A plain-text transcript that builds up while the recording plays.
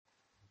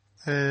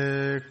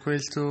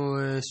Questo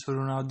è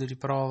solo un audio di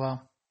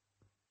prova.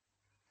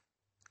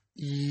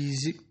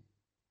 Easy.